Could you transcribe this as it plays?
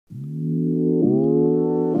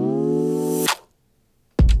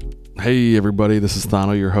Hey everybody, this is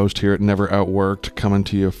Thano, your host here at Never Outworked, coming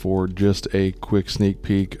to you for just a quick sneak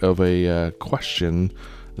peek of a question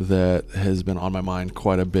that has been on my mind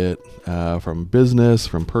quite a bit, from business,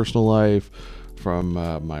 from personal life, from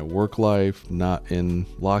my work life, not in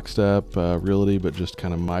lockstep realty, but just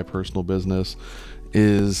kind of my personal business,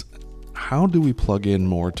 is how do we plug in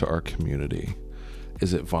more to our community?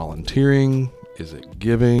 Is it volunteering? Is it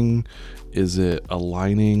giving? Is it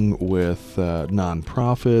aligning with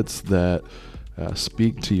nonprofits that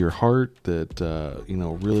speak to your heart, that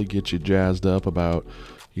really get you jazzed up about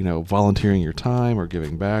volunteering your time or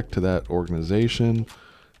giving back to that organization?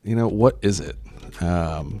 What is it?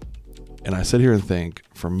 And I sit here and think,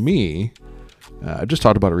 for me, I just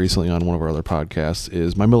talked about it recently on one of our other podcasts,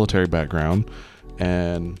 is my military background.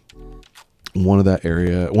 And one of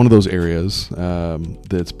those areas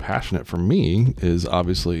that's passionate for me is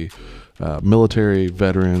obviously military,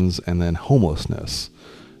 veterans, and then homelessness.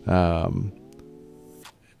 Where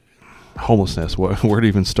to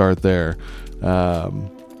even start there? I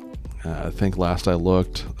think last I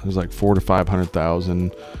looked, there's like 400,000 to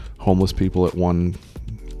 500,000 homeless people at one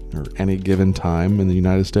or any given time in the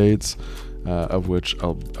United States, of which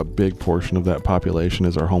a big portion of that population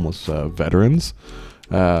is our homeless veterans.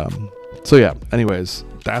 So yeah, anyways,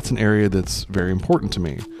 that's an area that's very important to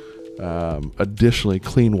me. Additionally,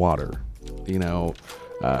 clean water.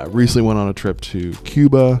 Recently went on a trip to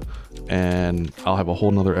Cuba, and I'll have a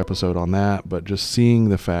whole nother episode on that, but just seeing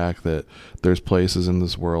the fact that there's places in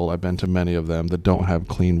this world, I've been to many of them, that don't have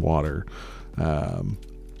clean water.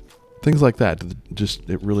 Things like that,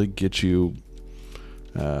 it really gets you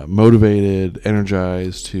motivated,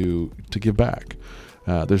 energized to give back.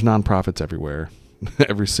 There's nonprofits everywhere.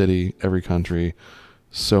 Every city, every country,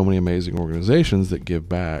 so many amazing organizations that give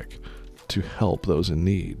back to help those in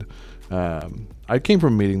need. I came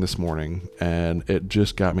from a meeting this morning, and it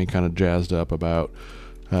just got me kind of jazzed up about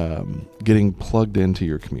getting plugged into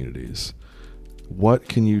your communities. What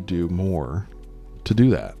can you do more to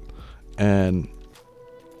do that? And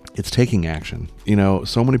it's taking action.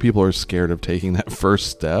 So many people are scared of taking that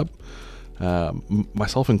first step,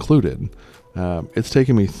 myself included. It's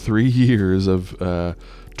taken me 3 years of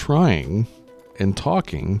trying and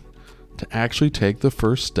talking to actually take the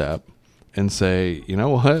first step and say, you know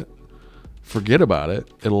what? Forget about it.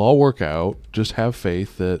 It'll all work out. Just have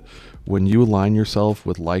faith that when you align yourself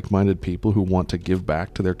with like-minded people who want to give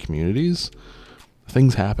back to their communities,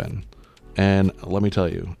 things happen. And let me tell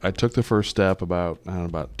you, I took the first step about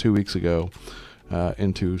 2 weeks ago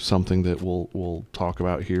into something that we'll talk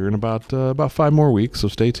about here in about 5 more weeks. So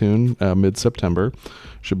stay tuned. Mid-September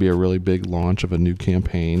should be a really big launch of a new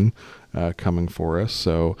campaign coming for us.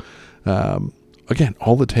 So again,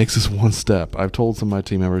 all it takes is one step. I've told some of my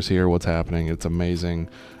team members here what's happening. It's amazing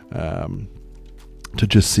to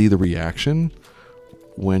just see the reaction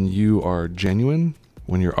when you are genuine,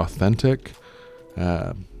 when you're authentic,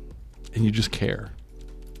 and you just care.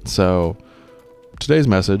 So today's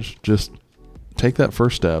message, just take that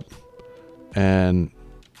first step, and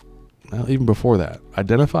even before that,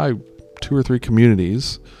 identify 2 or 3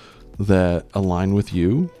 communities that align with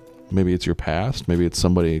you. Maybe it's your past, maybe it's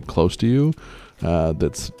somebody close to you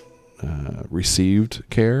that's received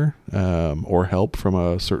care or help from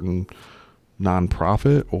a certain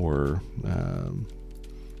nonprofit or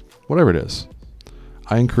whatever it is.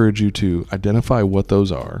 I encourage you to identify what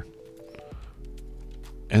those are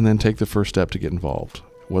and then take the first step to get involved.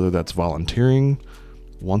 Whether that's volunteering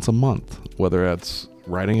once a month, whether that's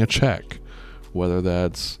writing a check, whether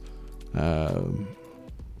that's,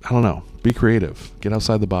 be creative, get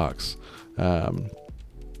outside the box. So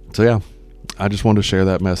yeah, I just wanted to share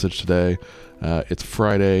that message today. It's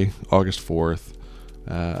Friday, August 4th.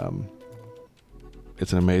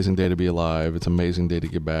 It's an amazing day to be alive. It's an amazing day to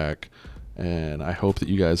give back. And I hope that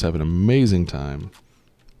you guys have an amazing time.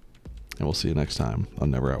 And we'll see you next time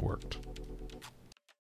on Never Outworked.